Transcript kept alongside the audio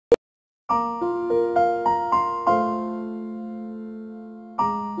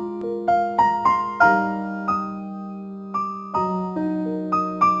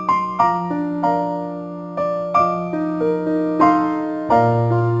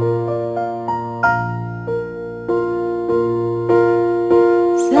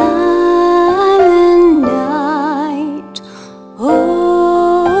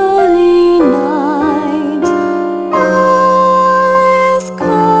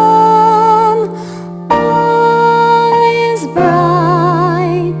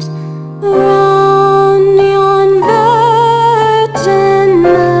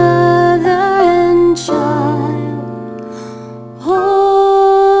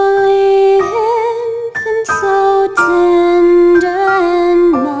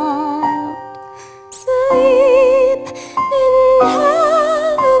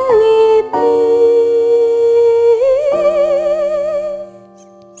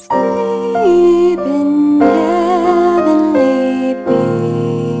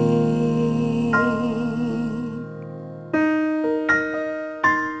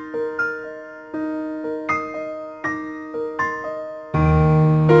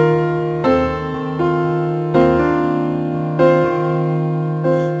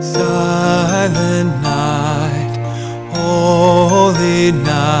Silent night, holy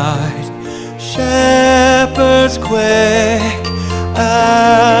night, shepherds quake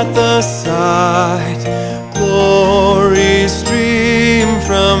at the sight. Glory stream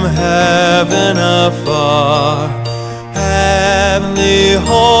from heaven afar, heavenly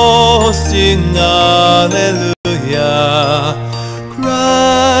hosts sing Alleluia.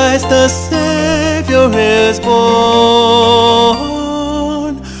 Christ the Savior is born.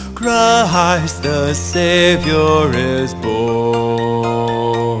 Christ the Savior is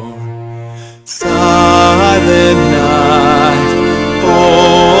born. Silent night,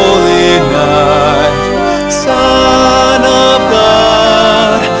 holy night, Son of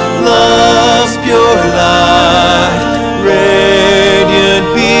God, love's pure light, radiant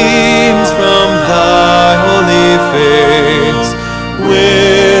beams from thy holy face,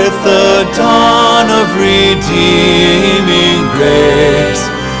 with the dawn of redeeming grace.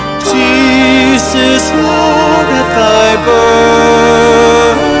 Jesus, Lord, at thy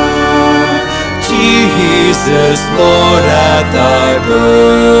birth, Jesus, Lord, at thy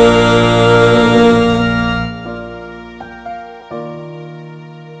birth.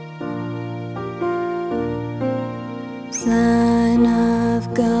 Son of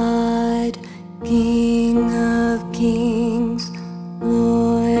God, King of kings,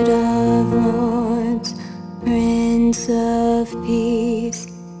 Lord of lords, Prince of peace,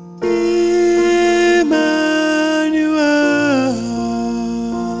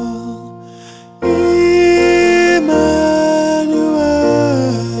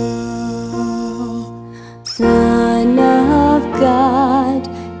 Son of God,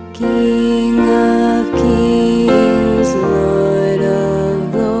 King of kings, Lord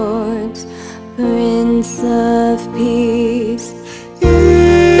of lords, Prince of peace. Emmanuel,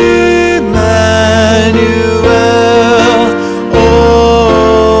 oh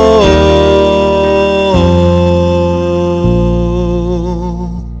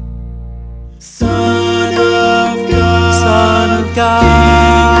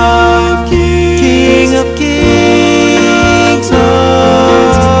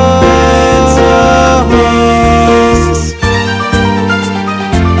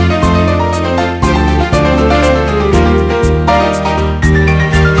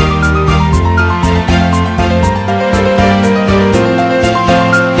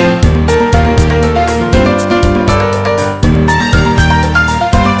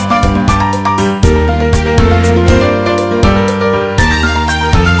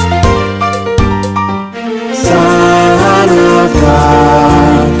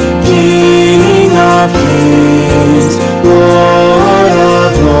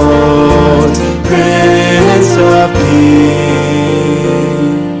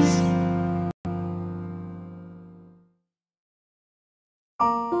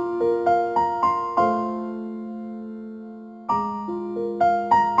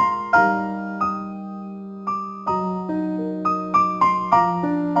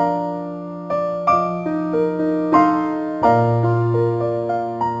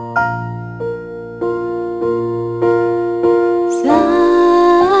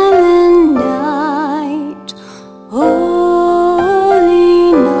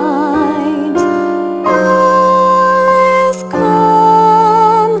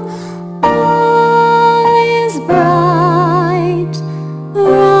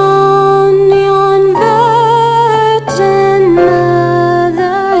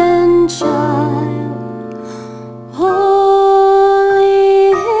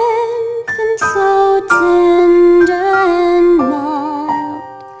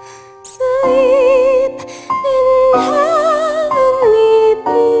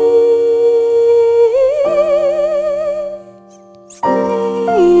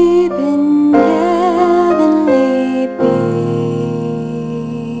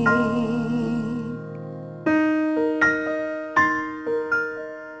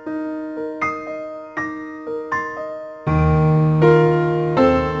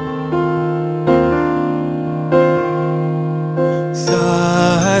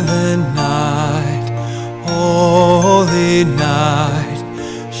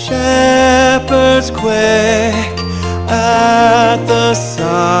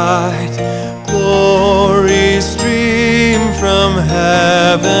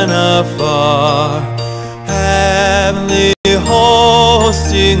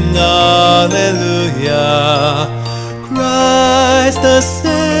sing Alleluia. Christ the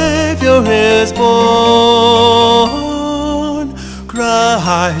Savior is born.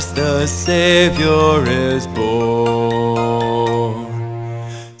 Christ the Savior is born.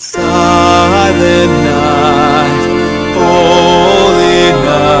 Silent night, holy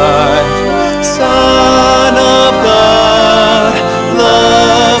night, Son of God,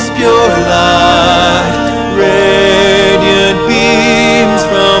 love's pure light, radiant beams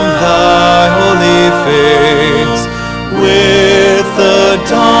from thy holy face, with the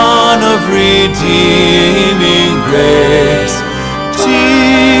dawn of redeeming grace.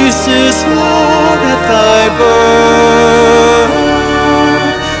 Jesus, Lord, at thy birth,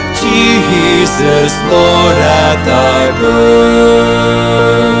 Jesus, Lord, at thy birth.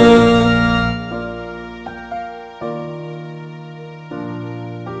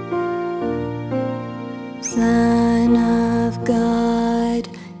 Son of God,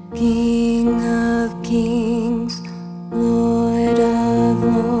 King of kings, Lord of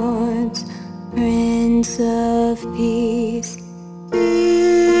lords, Prince of peace.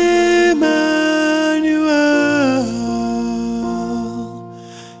 Emmanuel,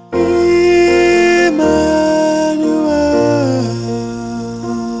 Emmanuel.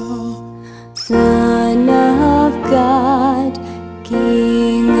 Son of God,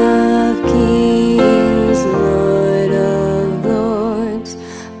 King of kings, Lord of lords,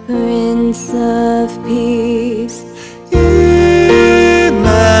 Prince of peace. Emmanuel,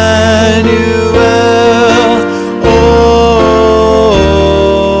 oh,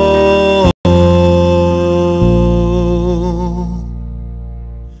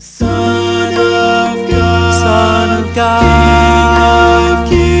 Son of God, Son of God,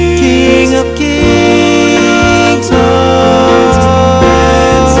 King of kings,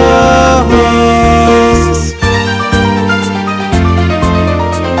 Prince of peace.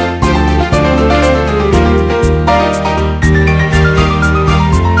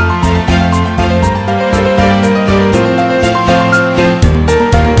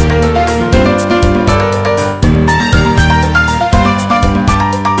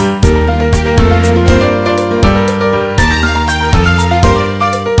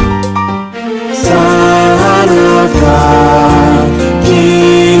 Son of God,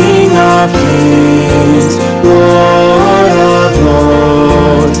 King of kings, Lord of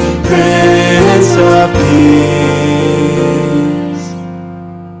lords, Prince of peace.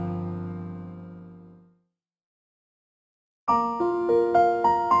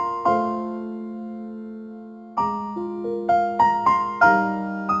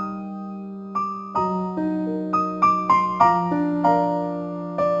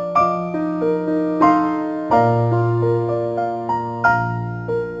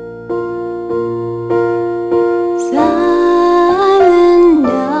 Silent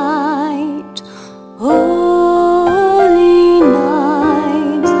night, holy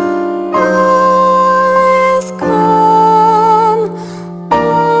night, all is calm,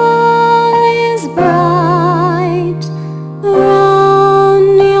 all is bright,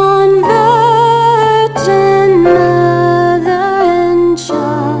 round yon virgin mother and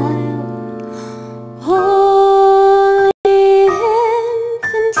child. Holy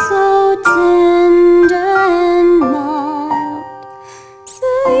infant, so tender and mild,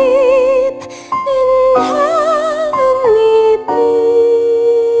 sleep in heavenly peace.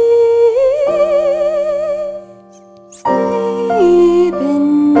 Sleep in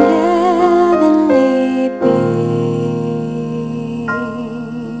heavenly peace.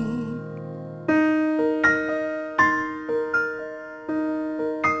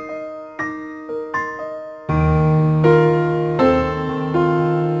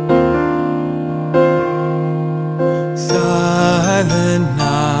 Silent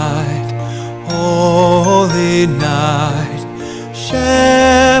night, holy night,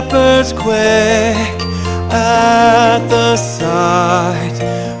 shepherds quake at the sight,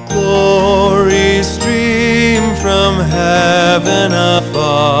 glory stream from heaven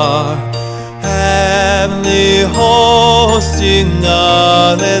afar, heavenly hosts sing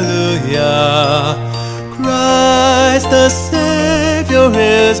Alleluia. Christ the Savior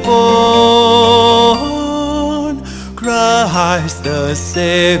is born. Christ the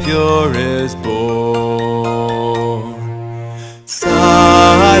Savior is born.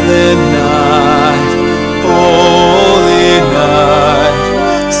 Silent night, holy night,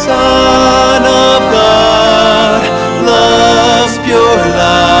 Son of God, love's pure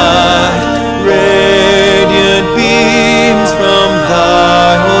light, radiant beams from thy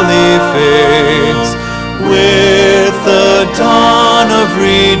holy face, with the dawn of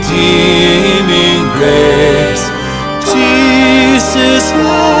redeeming grace. Jesus,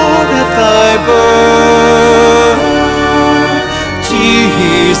 Lord, thy birth,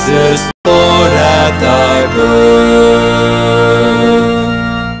 Jesus, Lord, at thy birth.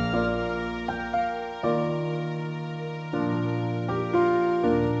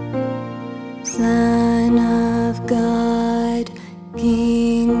 Son of God,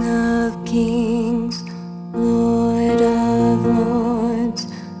 King of kings, Lord of lords,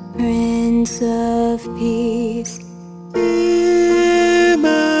 Prince of peace. Emmanuel,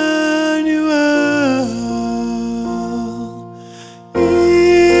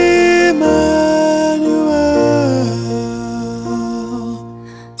 Emmanuel.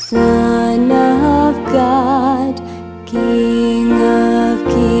 Son of God, King of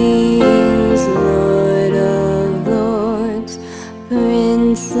kings, Lord of lords,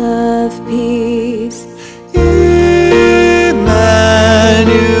 Prince of peace. Emmanuel,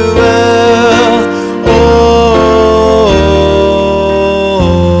 oh,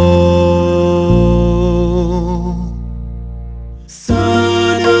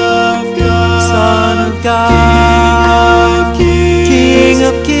 Son of God, Son of God,